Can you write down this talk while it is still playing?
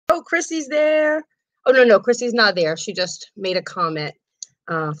Oh, Chrissy's there. Oh, no, Chrissy's not there. She just made a comment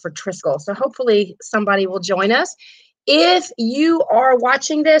for Triskel. So hopefully somebody will join us. If you are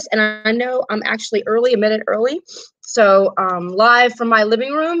watching this, and I know I'm actually a minute early, so live from my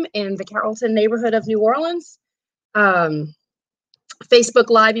living room in the Carrollton neighborhood of New Orleans, Facebook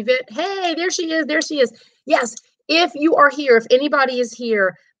Live event. Hey, there she is. Yes, if you are here, if anybody is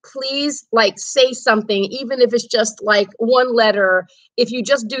here, please say something, even if it's just one letter. If you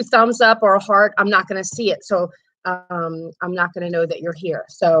just do thumbs up or a heart, I'm not going to see it. So I'm not going to know that you're here.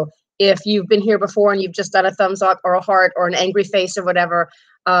 So if you've been here before and you've just done a thumbs up or a heart or an angry face or whatever,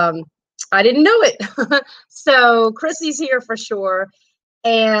 I didn't know it. So Chrissy's here for sure.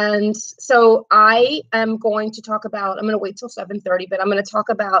 And so I am going to talk about, I'm going to wait till 7:30, but I'm going to talk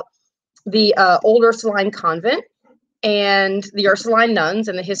about the old Ursuline Convent and the Ursuline Nuns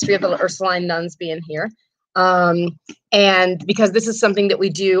and the history of the Ursuline Nuns being here. And because this is something that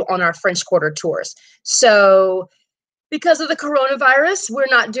we do on our French Quarter tours. So because of the coronavirus, we're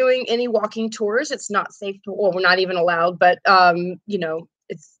not doing any walking tours. It's not safe to, or we're not even allowed, but you know,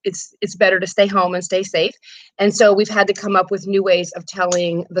 it's better to stay home and stay safe. And so we've had to come up with new ways of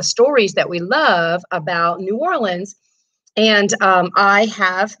telling the stories that we love about New Orleans. And I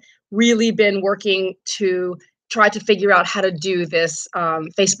have really been working to try to figure out how to do this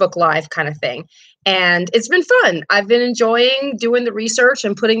Facebook Live kind of thing. And it's been fun. I've been enjoying doing the research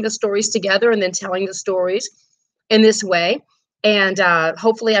and putting the stories together and then telling the stories in this way. And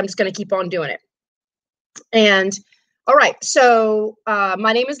hopefully I'm just going to keep on doing it. And all right, so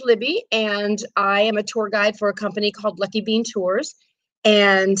my name is Libby, and I am a tour guide for a company called Lucky Bean Tours.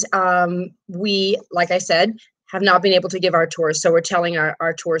 And we, like I said, have not been able to give our tours, so we're telling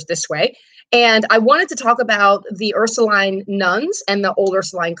our tours this way. And I wanted to talk about the Ursuline Nuns and the old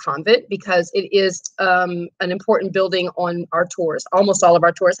Ursuline Convent because it is an important building on our tours, almost all of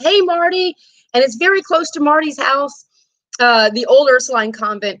our tours. Hey, Marty! And it's very close to Marty's house. The old Ursuline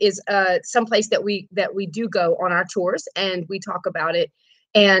Convent is someplace that we do go on our tours, and we talk about it.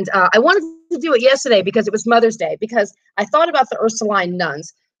 And I wanted to do it yesterday because it was Mother's Day, because I thought about the Ursuline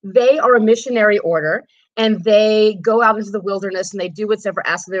Nuns. They are a missionary order, and they go out into the wilderness and they do what's ever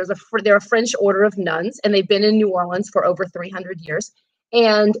asked. They're a French order of nuns, and they've been in New Orleans for over 300 years.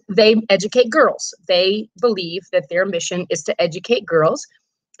 And they educate girls. They believe that their mission is to educate girls.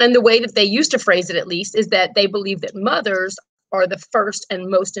 And the way that they used to phrase it, at least, is that they believe that mothers are the first and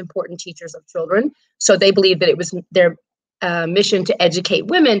most important teachers of children. So they believe that it was their mission to educate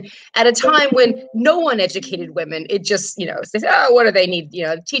women at a time when no one educated women. It just, you know, says, oh, what do they need? You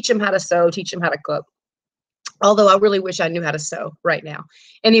know, teach them how to sew, teach them how to cook. Although I really wish I knew how to sew right now.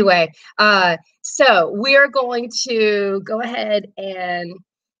 Anyway, so we're going to go ahead and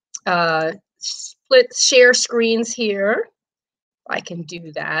share screens here. I can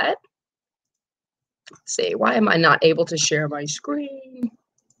do that. Let's see, why am I not able to share my screen?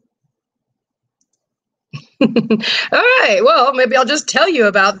 All right, well, maybe I'll just tell you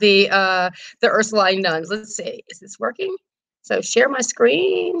about the Ursuline Nuns. Let's see, is this working? So share my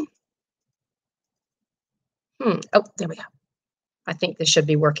screen. Oh, there we go. I think this should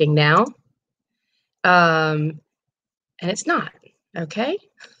be working now. And it's not, okay?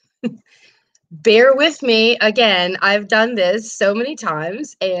 Bear with me. Again, I've done this so many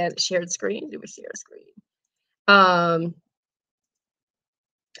times. And shared screen, do we share screen?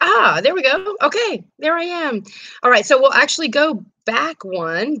 There we go. Okay, there I am. All right, so we'll actually go back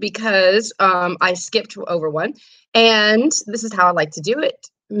one because I skipped over one. And this is how I like to do it.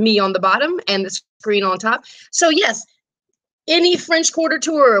 Me on the bottom and the screen on top. So yes, any French Quarter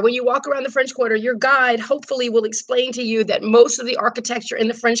tour, when you walk around the French Quarter, your guide hopefully will explain to you that most of the architecture in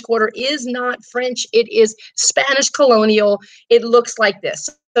the French Quarter is not French. It is Spanish colonial. It looks like this.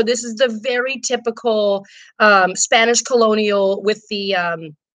 So this is the very typical Spanish colonial with the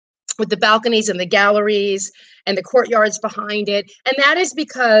balconies and the galleries and the courtyards behind it. And that is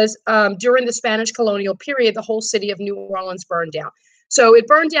because during the Spanish colonial period, the whole city of New Orleans burned down. So it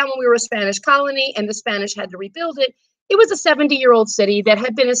burned down when we were a Spanish colony and the Spanish had to rebuild it. It was a 70-year-old city that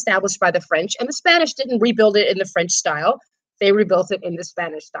had been established by the French, and the Spanish didn't rebuild it in the French style. They rebuilt it in the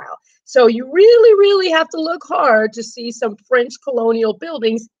Spanish style. So you really, really have to look hard to see some French colonial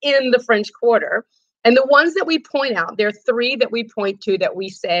buildings in the French Quarter. And the ones that we point out, there are three that we point to that we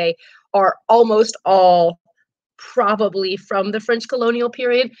say are almost all probably from the French colonial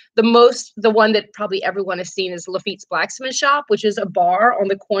period. The one that probably everyone has seen is Lafitte's Blacksmith Shop, which is a bar on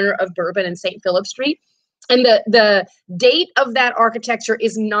the corner of Bourbon and St. Philip Street. And the date of that architecture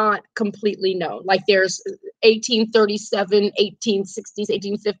is not completely known. Like there's 1837, 1860s,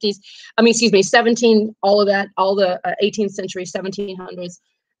 1850s. I mean, excuse me, 17, all of that, all the 18th century, 1700s.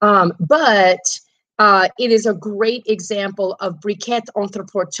 But it is a great example of briquette entre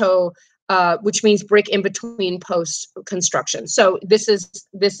poteaux, which means brick in between post construction. So this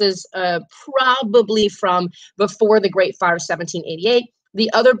is probably from before the Great Fire of 1788. The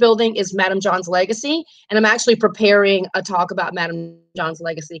other building is Madame John's Legacy, and I'm actually preparing a talk about Madame John's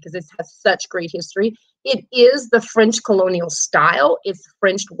Legacy because it has such great history. It is the French colonial style. It's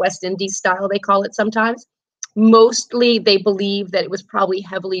French West Indies style, they call it sometimes. Mostly they believe that it was probably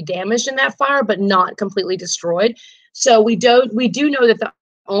heavily damaged in that fire, but not completely destroyed. So we do know that the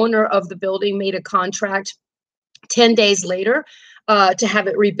owner of the building made a contract 10 days later to have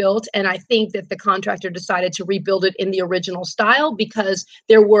it rebuilt. And I think that the contractor decided to rebuild it in the original style because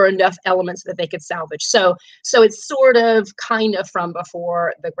there were enough elements that they could salvage. So it's sort of kind of from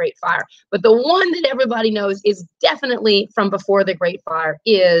before the Great Fire. But the one that everybody knows is definitely from before the Great Fire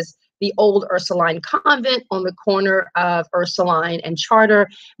is the old Ursuline Convent on the corner of Ursuline and Charter,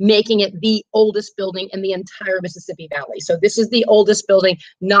 making it the oldest building in the entire Mississippi Valley. So this is the oldest building,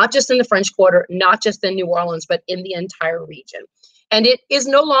 not just in the French Quarter, not just in New Orleans, but in the entire region. And it is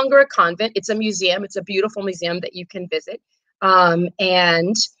no longer a convent. It's a museum. It's a beautiful museum that you can visit.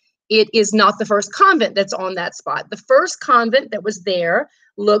 And it is not the first convent that's on that spot. The first convent that was there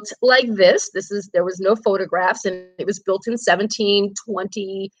looked like this. There was no photographs, and it was built in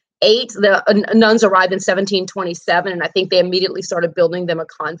 1728. The nuns arrived in 1727, and I think they immediately started building them a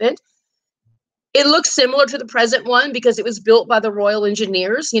convent. It looks similar to the present one because it was built by the Royal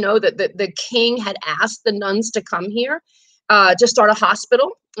Engineers. You know, the king had asked the nuns to come here to start a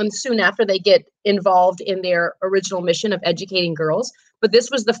hospital, and soon after they get involved in their original mission of educating girls. But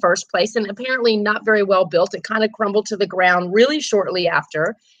this was the first place, and apparently not very well built. It kind of crumbled to the ground really shortly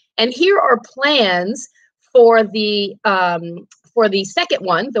after. And here are plans for the second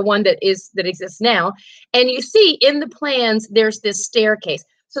one, the one that exists now. And you see in the plans, there's this staircase.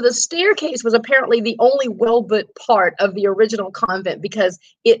 So the staircase was apparently the only well-built part of the original convent because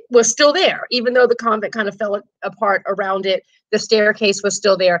it was still there. Even though the convent kind of fell apart around it, the staircase was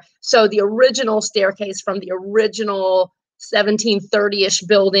still there. So the original staircase from the original 1730-ish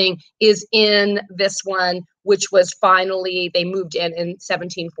building is in this one, which was finally, they moved in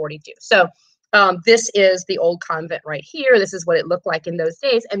 1742. So this is the old convent right here. This is what it looked like in those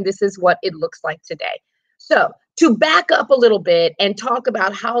days, and this is what it looks like today. So to back up a little bit and talk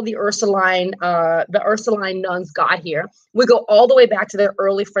about how the Ursuline nuns got here, we go all the way back to the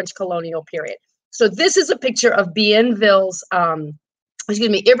early French colonial period. So this is a picture of Iberville's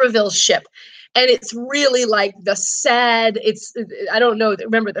ship. And it's really like the sad, I don't know,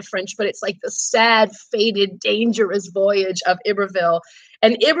 remember the French, but it's like the sad, fated, dangerous voyage of Iberville.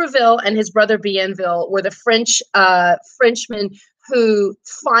 And Iberville and his brother Bienville were the Frenchmen who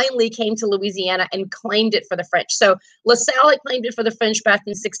finally came to Louisiana and claimed it for the French. So La Salle had claimed it for the French back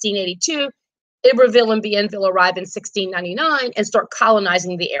in 1682. Iberville and Bienville arrived in 1699 and start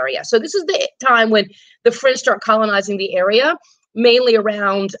colonizing the area. So this is the time when the French start colonizing the area, mainly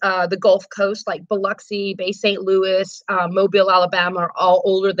around the Gulf Coast, like Biloxi, Bay St. Louis, Mobile, Alabama, are all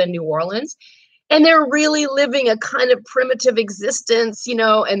older than New Orleans. And they're really living a kind of primitive existence, you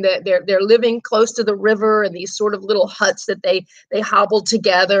know, and they're living close to the river in these sort of little huts that they hobbled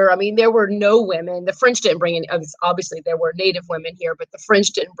together. I mean, there were no women. The French didn't bring any, obviously there were native women here, but the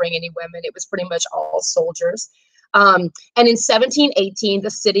French didn't bring any women. It was pretty much all soldiers. And in 1718,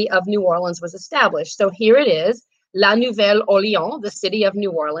 the city of New Orleans was established. So here it is, La Nouvelle Orléans, the city of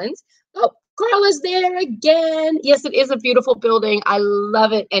New Orleans. Oh, Carla's there again. Yes, it is a beautiful building. I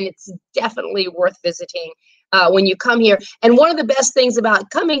love it, and it's definitely worth visiting when you come here. And one of the best things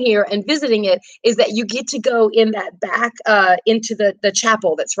about coming here and visiting it is that you get to go in that back into the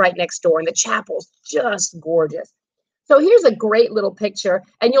chapel that's right next door, and the chapel's just gorgeous. So here's a great little picture,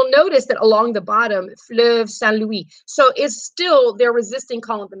 and you'll notice that along the bottom, Fleuve Saint-Louis. So it's still, they're resisting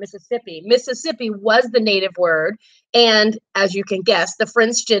calling it the Mississippi. Mississippi was the native word, and as you can guess, the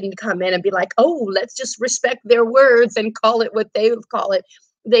French didn't come in and be like, oh, let's just respect their words and call it what they would call it.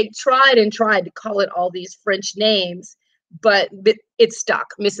 They tried and tried to call it all these French names, but it stuck.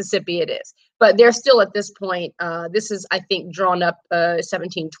 Mississippi it is. But they're still at this point, this is, I think, drawn up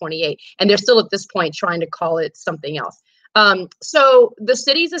 1728, and they're still at this point trying to call it something else. So the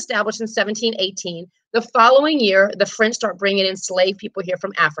city's established in 1718. The following year, the French start bringing in slave people here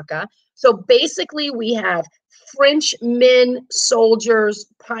from Africa. So basically, we have French men, soldiers,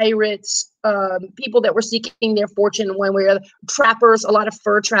 pirates, people that were seeking their fortune one way or other, trappers, a lot of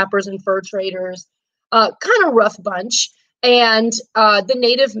fur trappers and fur traders, kind of rough bunch. And the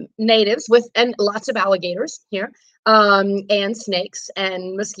natives and lots of alligators here. and snakes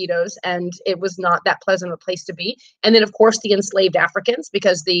and mosquitoes, and it was not that pleasant a place to be. And then, of course, the enslaved Africans,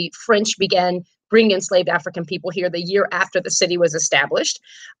 because the French began bringing enslaved African people here the year after the city was established.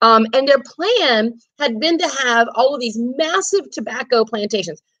 And their plan had been to have all of these massive tobacco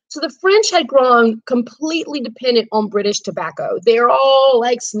plantations. So the French had grown completely dependent on British tobacco. They're all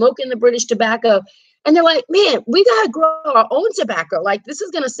like smoking the British tobacco. And they're like, man, we got to grow our own tobacco. Like, this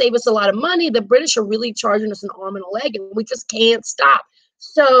is going to save us a lot of money. The British are really charging us an arm and a leg, and we just can't stop.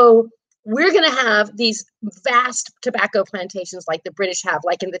 So we're going to have these vast tobacco plantations like the British have,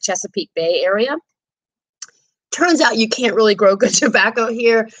 like in the Chesapeake Bay area. Turns out you can't really grow good tobacco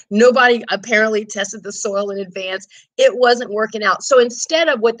here. Nobody apparently tested the soil in advance. It wasn't working out. So instead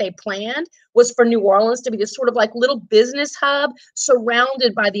of what they planned was for New Orleans to be this sort of like little business hub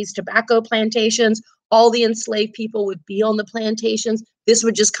surrounded by these tobacco plantations. All the enslaved people would be on the plantations. This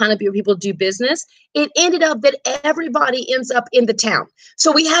would just kind of be where people do business. It ended up that everybody ends up in the town.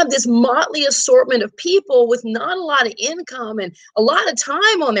 So we have this motley assortment of people with not a lot of income and a lot of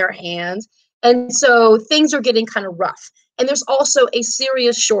time on their hands. And so things are getting kind of rough. And there's also a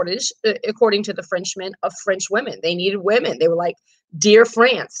serious shortage, according to the Frenchmen, of French women. They needed women. They were like, dear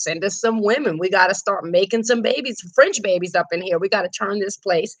France, send us some women. We got to start making some babies, French babies up in here. We got to turn this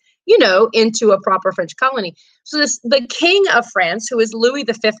place, you know, into a proper French colony. So the king of France, who is Louis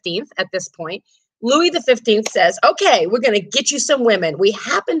XV at this point, Louis XV says, okay, we're going to get you some women. We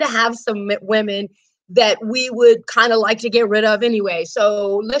happen to have some women that we would kind of like to get rid of anyway.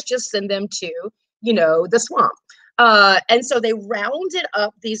 So let's just send them to, you know, the swamp. And so they rounded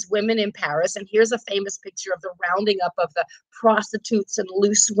up these women in Paris. And here's a famous picture of the rounding up of the prostitutes and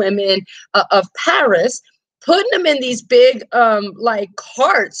loose women of Paris, putting them in these big like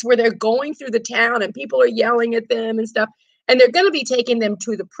carts where they're going through the town and people are yelling at them and stuff. And they're going to be taking them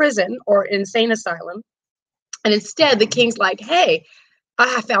to the prison or insane asylum. And instead, the king's like, hey,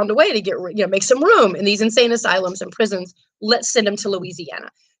 I found a way to get, you know, make some room in these insane asylums and prisons. Let's send them to Louisiana.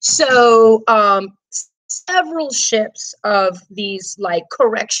 So several ships of these like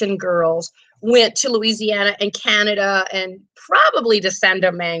correction girls went to Louisiana and Canada and probably to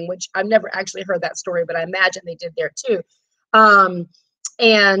Saint-Domingue, which I've never actually heard that story, but I imagine they did there too.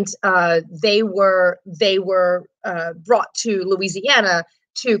 They were brought to Louisiana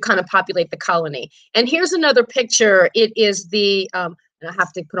to kind of populate the colony. And here's another picture. It is the and I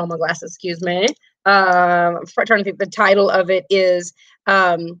have to put on my glasses, excuse me. I'm trying to think, the title of it is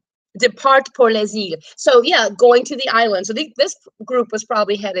Depart pour les îles. So yeah, going to the island. So this group was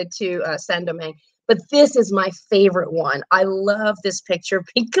probably headed to Saint-Domingue, but this is my favorite one. I love this picture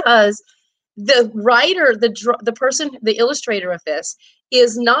because the writer, the person, the illustrator of this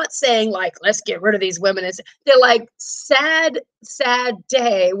is not saying like, let's get rid of these women. They're like, sad, sad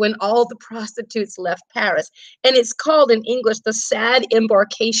day when all the prostitutes left Paris. And it's called in English, The Sad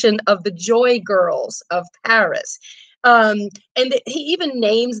Embarkation of the Joy Girls of Paris. And he even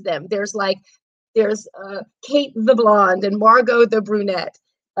names them. There's Kate the Blonde and Margot the Brunette.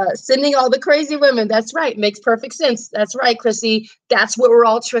 Sending all the crazy women. That's right. Makes perfect sense. That's right, Chrissy. That's what we're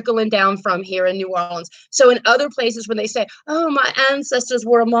all trickling down from here in New Orleans. So in other places, when they say, oh, my ancestors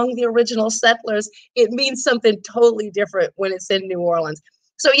were among the original settlers, it means something totally different when it's in New Orleans.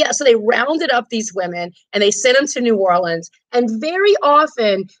 So yeah, so they rounded up these women and they sent them to New Orleans. And very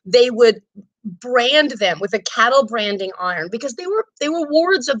often they would brand them with a cattle branding iron because they were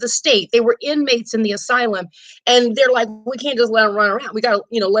wards of the state. They were inmates in the asylum, and they're like, we can't just let them run around. We got to,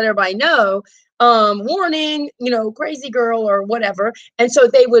 you know, let everybody know, warning, you know, crazy girl or whatever. And so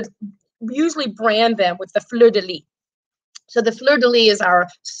they would usually brand them with the fleur de lis. So the fleur de lis is our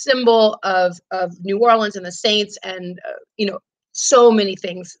symbol of New Orleans and the saints, and you know, so many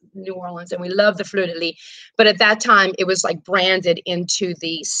things New Orleans, and we love the fleur de lis. But at that time, it was like branded into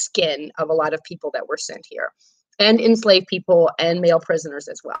the skin of a lot of people that were sent here, and enslaved people and male prisoners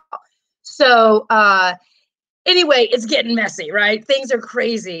as well. So anyway, it's getting messy, right? Things are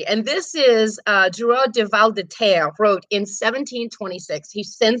crazy. And this is Gerard de Val-de-Terre wrote in 1726. He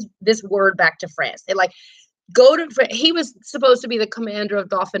sends this word back to France. They're like, he was supposed to be the commander of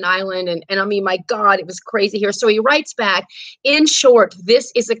Dauphin Island. And I mean, my God, it was crazy here. So he writes back, in short, this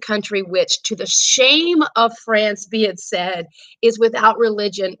is a country which, to the shame of France, be it said, is without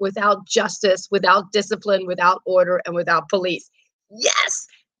religion, without justice, without discipline, without order, and without police. Yes,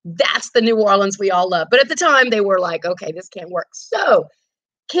 that's the New Orleans we all love. But at the time they were like, okay, this can't work. So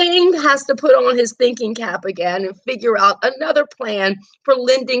King has to put on his thinking cap again and figure out another plan for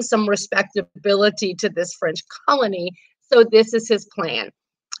lending some respectability to this French colony. So this is his plan.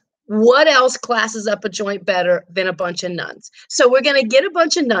 What else classes up a joint better than a bunch of nuns? So we're going to get a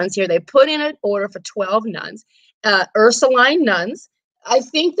bunch of nuns here. They put in an order for 12 nuns. Ursuline nuns. I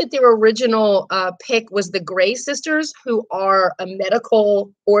think that their original pick was the Grey Sisters, who are a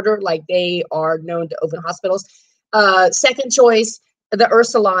medical order, like they are known to open hospitals. Second choice, the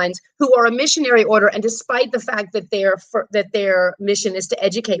Ursulines, who are a missionary order, and despite the fact that their mission is to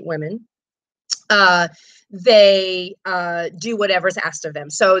educate women, they do whatever's asked of them.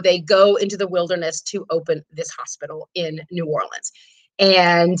 So they go into the wilderness to open this hospital in New Orleans.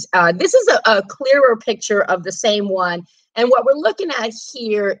 And this is a clearer picture of the same one. And what we're looking at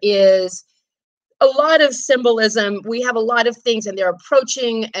here is a lot of symbolism. We have a lot of things, and they're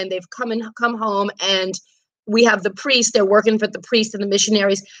approaching, and they've come home, and we have the priests. They're working for the priests and the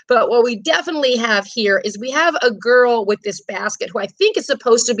missionaries. But what we definitely have here is we have a girl with this basket who I think is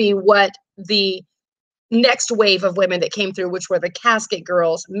supposed to be what the next wave of women that came through, which were the casket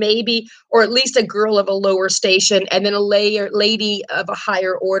girls, maybe, or at least a girl of a lower station, and then a lady of a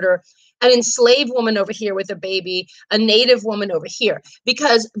higher order, an enslaved woman over here with a baby, a native woman over here.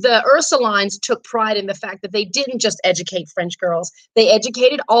 Because the Ursulines took pride in the fact that they didn't just educate French girls, they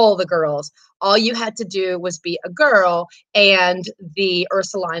educated all the girls. All you had to do was be a girl, and the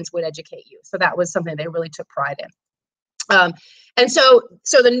Ursulines would educate you. So that was something they really took pride in. And so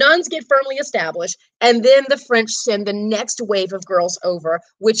the nuns get firmly established, and then the French send the next wave of girls over,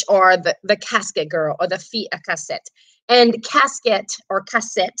 which are the casket girl, or the fille à cassette. And casket or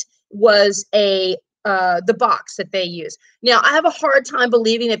cassette was the box that they use. Now, I have a hard time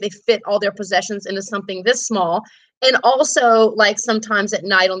believing that they fit all their possessions into something this small. And also, like sometimes at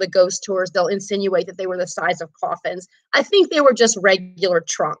night on the ghost tours, they'll insinuate that they were the size of coffins. I think they were just regular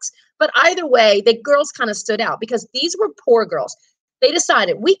trunks. But either way, the girls kind of stood out because these were poor girls. They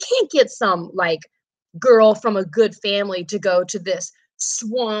decided, we can't get some like girl from a good family to go to this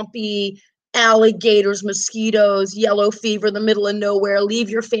swampy, alligators, mosquitoes, yellow fever in the middle of nowhere,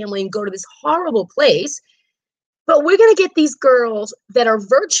 leave your family and go to this horrible place. But we're going to get these girls that are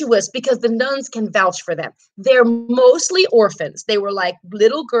virtuous because the nuns can vouch for them. They're mostly orphans. They were like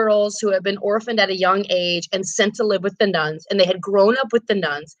little girls who had been orphaned at a young age and sent to live with the nuns. And they had grown up with the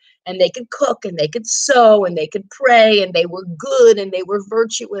nuns, and they could cook and they could sew and they could pray, and they were good and they were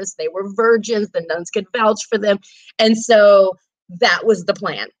virtuous. They were virgins. The nuns could vouch for them. And so that was the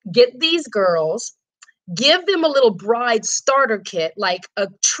plan. Get these girls, give them a little bride starter kit, like a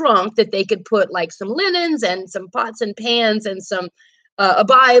trunk that they could put like some linens and some pots and pans and some a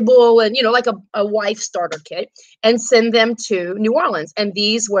Bible and, you know, like a wife starter kit, and send them to New Orleans. And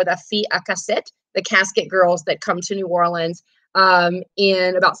these were the filles à cassette, the casket girls that come to New Orleans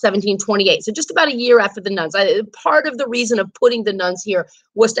in about 1728. So just about a year after the nuns. Part of the reason of putting the nuns here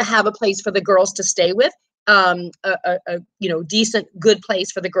was to have a place for the girls to stay with. Decent, good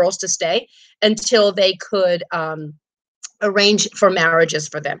place for the girls to stay until they could arrange for marriages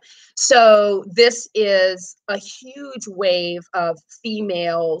for them. So this is a huge wave of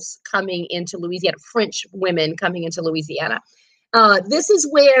females coming into Louisiana, French women coming into Louisiana. This is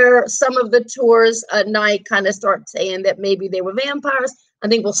where some of the tours at night kind of start saying that maybe they were vampires. I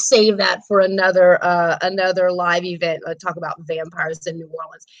think we'll save that for another live event. Talk about vampires in New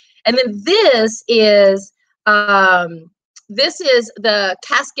Orleans. And then this is the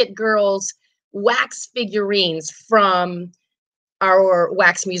Casket Girls wax figurines from our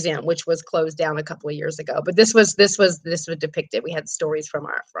wax museum, which was closed down a couple of years ago. But this was depicted. We had stories from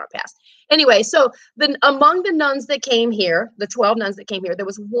our past. Anyway, so among the nuns that came here, the 12 nuns that came here, there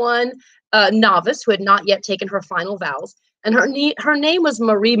was one novice who had not yet taken her final vows. And her name was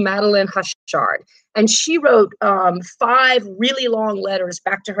Marie Madeleine Hachard. And she wrote 5 really long letters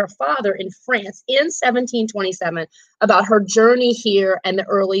back to her father in France in 1727 about her journey here and the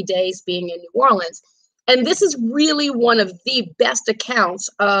early days being in New Orleans. And this is really one of the best accounts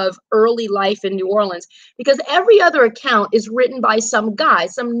of early life in New Orleans, because every other account is written by some guy,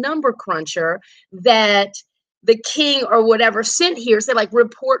 some number cruncher that the king or whatever sent here, say like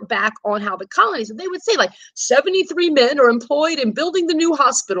report back on how the colonies, and they would say like 73 men are employed in building the new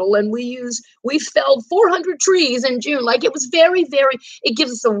hospital, and we felled 400 trees in June. Like it was very, very, it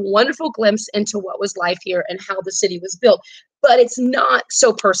gives us a wonderful glimpse into what was life here and how the city was built, but it's not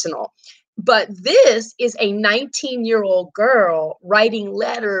so personal. But this is a 19-year-old girl writing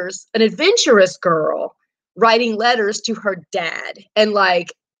letters, an adventurous girl writing letters to her dad, and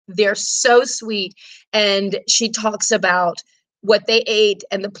like they're so sweet. And she talks about what they ate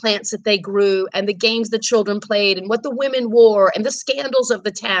and the plants that they grew and the games the children played and what the women wore and the scandals of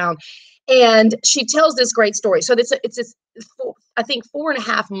the town. And she tells this great story. So it's I think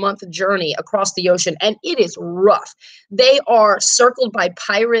 4.5 month journey across the ocean, and it is rough. They are circled by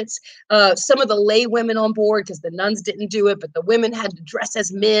pirates. Some of the lay women on board, because the nuns didn't do it, but the women had to dress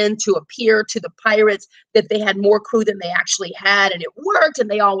as men to appear to the pirates that they had more crew than they actually had, and it worked. And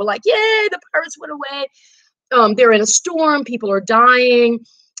they all were like, "Yay, the pirates went away." They're in a storm, people are dying.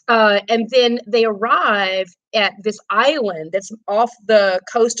 And then they arrive at this island that's off the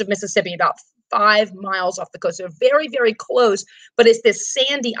coast of Mississippi, about 5 miles off the coast. They're very, very close, but it's this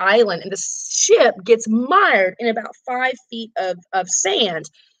sandy island, and the ship gets mired in about 5 feet of sand,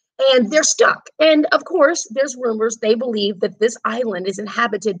 and they're stuck. And of course, there's rumors they believe that this island is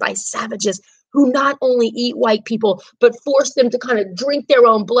inhabited by savages who not only eat white people, but force them to kind of drink their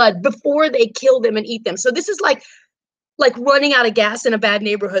own blood before they kill them and eat them. So this is like running out of gas in a bad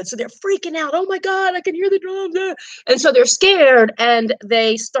neighborhood. So they're freaking out. Oh my God, I can hear the drums. And so they're scared, and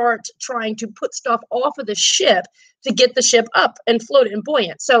they start trying to put stuff off of the ship to get the ship up and float and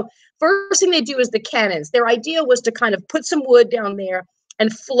buoyant. So first thing they do is the cannons. Their idea was to kind of put some wood down there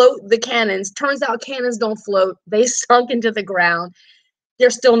and float the cannons. Turns out cannons don't float. They sunk into the ground.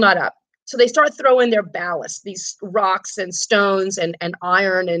 They're still not up. So they start throwing their ballast, these rocks and stones and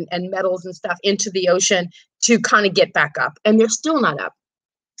iron and metals and stuff into the ocean to kind of get back up. And they're still not up.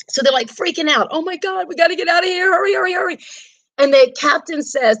 So they're like freaking out. Oh my God, we got to get out of here. Hurry, hurry, hurry. And the captain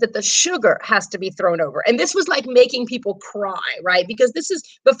says that the sugar has to be thrown over. And this was like making people cry, right? Because this is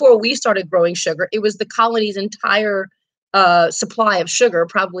before we started growing sugar. It was the colony's entire supply of sugar,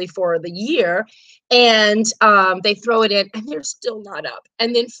 probably for the year. And they throw it in, and they're still not up.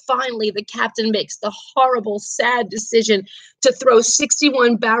 And then finally, the captain makes the horrible, sad decision to throw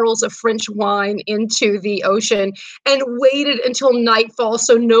 61 barrels of French wine into the ocean, and waited until nightfall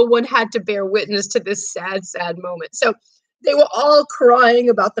so no one had to bear witness to this sad, sad moment. So they were all crying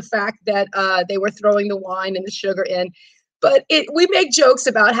about the fact that they were throwing the wine and the sugar in. But we make jokes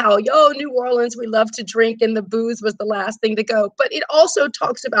about how, New Orleans, we love to drink, and the booze was the last thing to go. But it also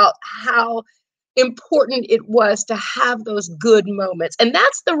talks about how important it was to have those good moments. And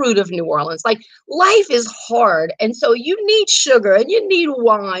that's the root of New Orleans. Like, life is hard. And so you need sugar, and you need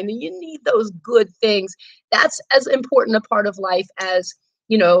wine, and you need those good things. That's as important a part of life as,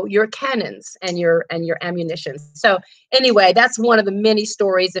 your cannons and your ammunition. So anyway, that's one of the many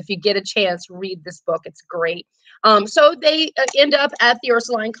stories. If you get a chance, read this book. It's great. So they end up at the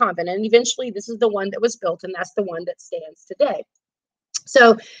Ursuline Convent, and eventually this is the one that was built, and that's the one that stands today.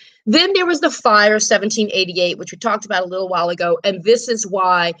 So then there was the fire, 1788, which we talked about a little while ago, and this is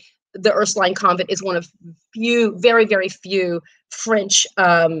why the Ursuline Convent is one of very, very few French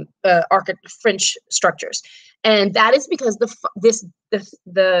French structures, and that is because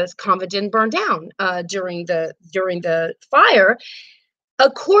the convent didn't burn down during the fire.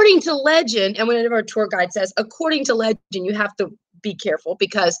 According to legend, and whenever a tour guide says according to legend, you have to be careful,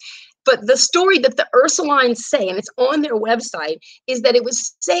 but the story that the Ursulines say, and it's on their website, is that it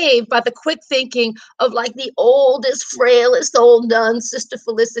was saved by the quick thinking of like the oldest, frailest old nun, Sister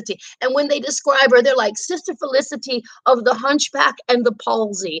Felicity. And when they describe her, they're like Sister Felicity of the hunchback and the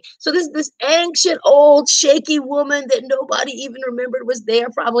palsy. So this ancient, old, shaky woman that nobody even remembered was there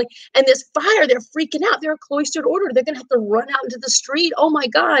probably. And this fire, they're freaking out. They're a cloistered order. They're going to have to run out into the street. Oh my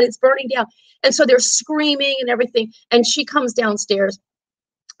God, it's burning down. And so they're screaming and everything. And she comes downstairs.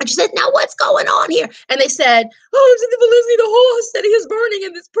 And she said, "Now what's going on here?" And they said, "Oh, Sister Felicity, the whole city is burning,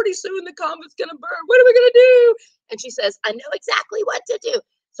 and it's pretty soon the convent's going to burn. What are we going to do?" And she says, "I know exactly what to do."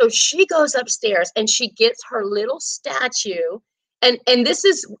 So she goes upstairs, and she gets her little statue. And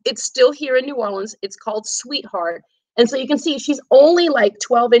it's still here in New Orleans. It's called Sweetheart. And so you can see she's only like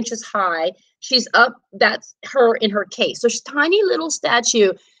 12 inches high. She's up. That's her in her case. So she's a tiny little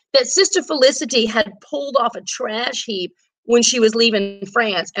statue that Sister Felicity had pulled off a trash heap when she was leaving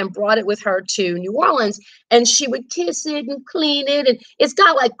France and brought it with her to New Orleans, and she would kiss it and clean it, and it's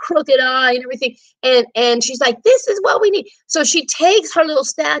got like crooked eye and everything. And she's like, "This is what we need." So she takes her little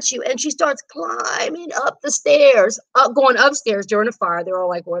statue and she starts climbing up the stairs, going upstairs during a fire. They're all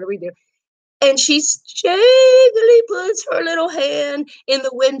like, "What do we do?" And she shakily puts her little hand in the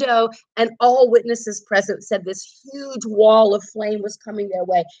window, and all witnesses present said this huge wall of flame was coming their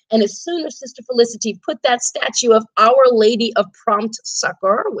way. And as soon as Sister Felicity put that statue of Our Lady of Prompt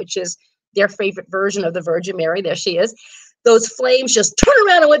Succor, which is their favorite version of the Virgin Mary, there she is, those flames just turned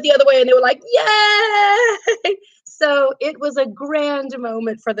around and went the other way, and they were like, "Yay!" So it was a grand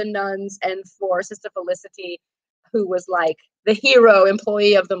moment for the nuns and for Sister Felicity, who was like the hero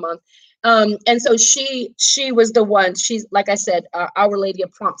employee of the month. And so she was the one. She's, like I said, Our Lady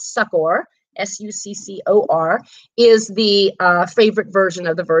of Prompt Succor, Succor, is the favorite version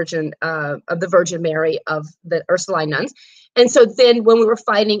of the Virgin Mary of the Ursuline nuns. And so then when we were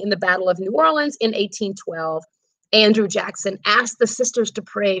fighting in the Battle of New Orleans in 1812, Andrew Jackson asked the sisters to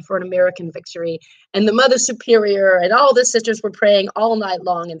pray for an American victory. And the Mother Superior and all the sisters were praying all night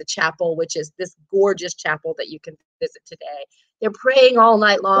long in the chapel, which is this gorgeous chapel that you can visit today. They're praying all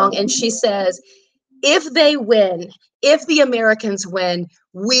night long. And she says, if they win, if the Americans win,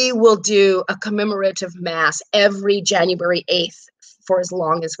 we will do a commemorative mass every January 8th for as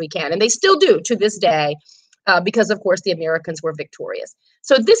long as we can. And they still do to this day, because of course the Americans were victorious.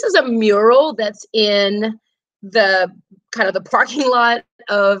 So this is a mural that's in the kind of the parking lot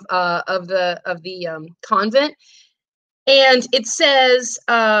of the convent, and it says,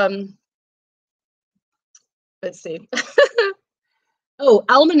 let's see. Oh,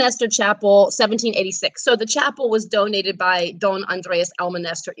 Almonester Chapel, 1786. So the chapel was donated by Don Andres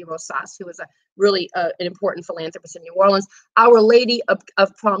Almonester y Rosas, who was a really an important philanthropist in New Orleans. Our Lady of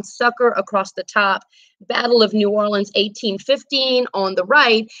Prompt Succor across the top, Battle of New Orleans, 1815 on the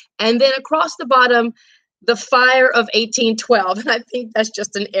right, and then across the bottom, the fire of 1812. And I think that's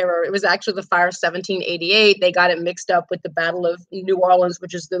just an error. It was actually the fire of 1788. They got it mixed up with the Battle of New Orleans,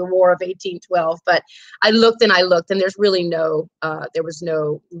 which is the War of 1812. But I looked, and there's really there was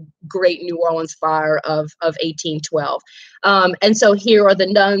no great New Orleans fire of 1812. And so here are the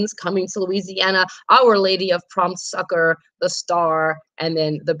nuns coming to Louisiana, Our Lady of Prompt Succor, the star, and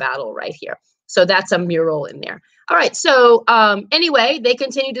then the battle right here. So that's a mural in there. All right, so anyway, they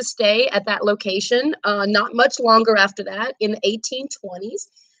continue to stay at that location. Not much longer after that, in the 1820s,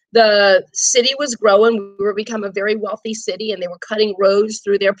 the city was growing. We were becoming a very wealthy city, and they were cutting roads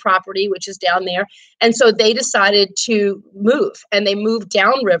through their property, which is down there. And so they decided to move, and they moved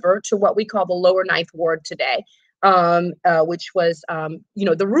downriver to what we call the Lower Ninth Ward today, which was,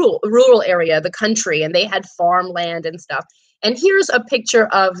 the rural area, the country, and they had farmland and stuff. And here's a picture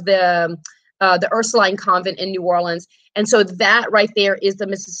of the Ursuline Convent in New Orleans. And so that right there is the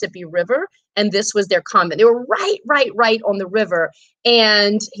Mississippi River. And this was their convent. They were right on the river.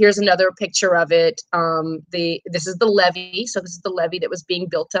 And here's another picture of it. This is the levee. So this is the levee that was being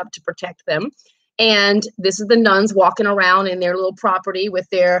built up to protect them. And this is the nuns walking around in their little property with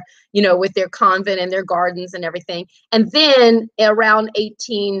their convent and their gardens and everything. And then around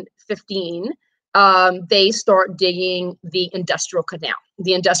 1815, they start digging the industrial canal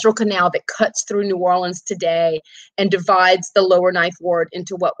that cuts through New Orleans today and divides the Lower Ninth Ward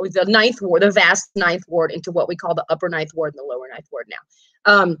into the vast Ninth Ward into what we call the Upper Ninth Ward and the Lower Ninth Ward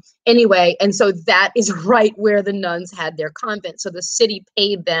now. Anyway, and so that is right where the nuns had their convent. So the city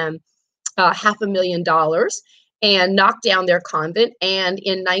paid them $500,000 and knocked down their convent. And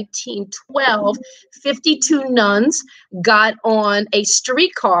in 1912, 52 nuns got on a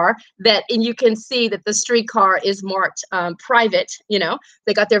streetcar and you can see that the streetcar is marked private.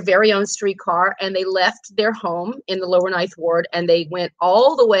 They got their very own streetcar, and they left their home in the Lower Ninth Ward, and they went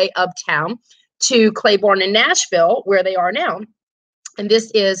all the way uptown to Claiborne and Nashville, where they are now. And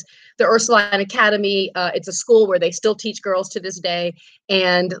this is the Ursuline Academy. It's a school where they still teach girls to this day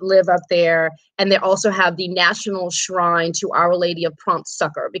and live up there. And they also have the national shrine to Our Lady of Prompt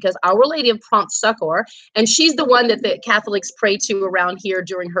Succor, because Our Lady of Prompt Succor, and she's the one that the Catholics pray to around here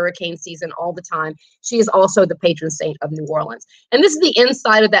during hurricane season all the time. She is also the patron saint of New Orleans. And this is the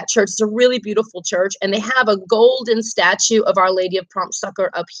inside of that church. It's a really beautiful church. And they have a golden statue of Our Lady of Prompt Succor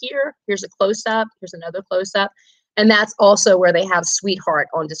up here. Here's a close-up. Here's another close-up. And that's also where they have Sweetheart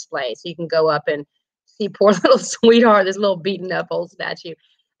on display. So you can go up and see poor little Sweetheart, this little beaten up old statue.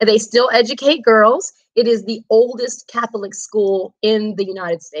 And they still educate girls. It is the oldest Catholic school in the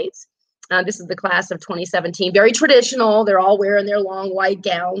United States. This is the class of 2017. Very traditional. They're all wearing their long white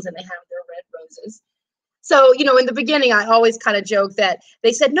gowns, and they have their red roses. So, in the beginning, I always kind of joke that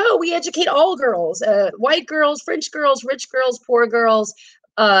they said, no, we educate all girls, white girls, French girls, rich girls, poor girls,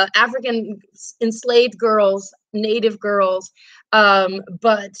 African enslaved girls, Native girls,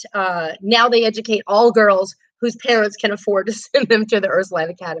 but now they educate all girls whose parents can afford to send them to the Ursuline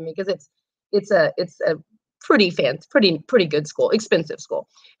Academy, because it's a pretty fancy, pretty good school, expensive school.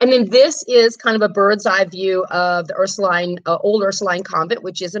 And then this is kind of a bird's eye view of the Ursuline, old Ursuline Convent,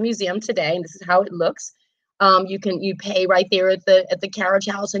 which is a museum today, and this is how it looks. You pay right there at the carriage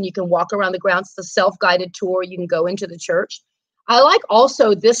house, and you can walk around the grounds. It's a self-guided tour. You can go into the church. I like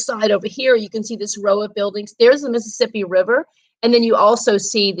also this side over here. You can see this row of buildings. There's the Mississippi River. And then you also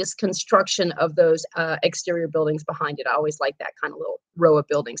see this construction of those exterior buildings behind it. I always like that kind of little row of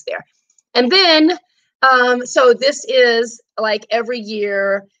buildings there. And then, so this is like every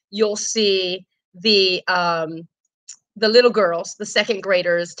year you'll see the little girls, the second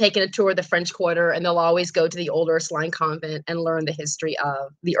graders, taking a tour of the French Quarter, and they'll always go to the old Ursuline Convent and learn the history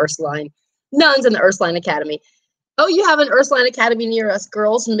of the Ursuline nuns and the Ursuline Academy. Oh, you have an Ursuline Academy near us,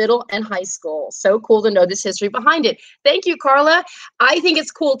 girls, middle and high school. So cool to know this history behind it. Thank you, Carla. I think it's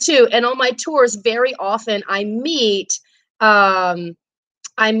cool too. And on my tours, very often um,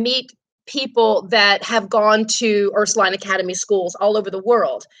 I meet people that have gone to Ursuline Academy schools all over the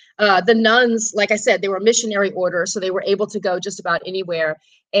world. The nuns, like I said, they were a missionary order, so they were able to go just about anywhere,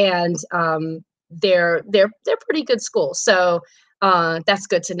 and they're pretty good schools. So that's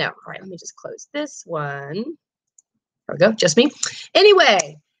good to know. All right, let me just close this one. There we go, just me.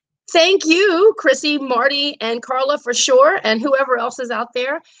 Anyway, thank you, Chrissy, Marty, and Carla for sure, and whoever else is out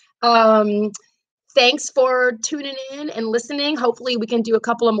there. Thanks for tuning in and listening. Hopefully we can do a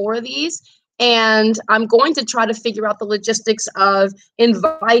couple of more of these. And I'm going to try to figure out the logistics of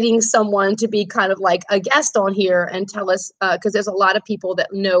inviting someone to be kind of like a guest on here and tell us, because there's a lot of people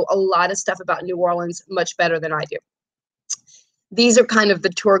that know a lot of stuff about New Orleans much better than I do. These are kind of the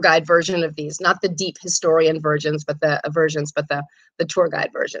tour guide version of these, not the deep historian versions, but the the tour guide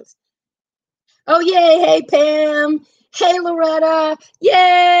versions. Oh, yay. Hey, Pam. Hey, Loretta.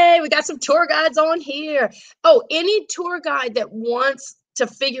 Yay. We got some tour guides on here. Oh, any tour guide that wants to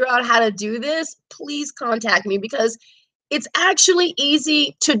figure out how to do this, please contact me, because it's actually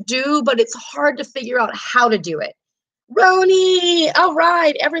easy to do, but it's hard to figure out how to do it. Roni, all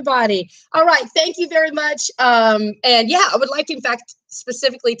right, everybody. All right, thank you very much. And yeah, I would like, in fact,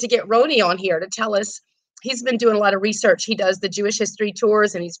 specifically to get Roni on here to tell us. He's been doing a lot of research. He does the Jewish history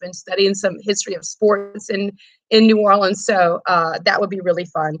tours, and he's been studying some history of sports in New Orleans. So that would be really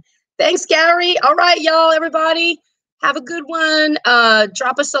fun. Thanks, Gary. All right, y'all, everybody. Have a good one.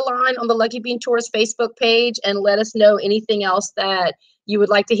 Drop us a line on the Lucky Bean Tours Facebook page and let us know anything else that you would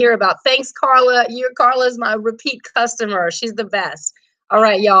like to hear about. Thanks, Carla. Carla's my repeat customer. She's the best. All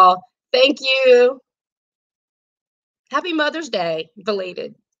right, y'all. Thank you. Happy Mother's Day,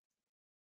 belated.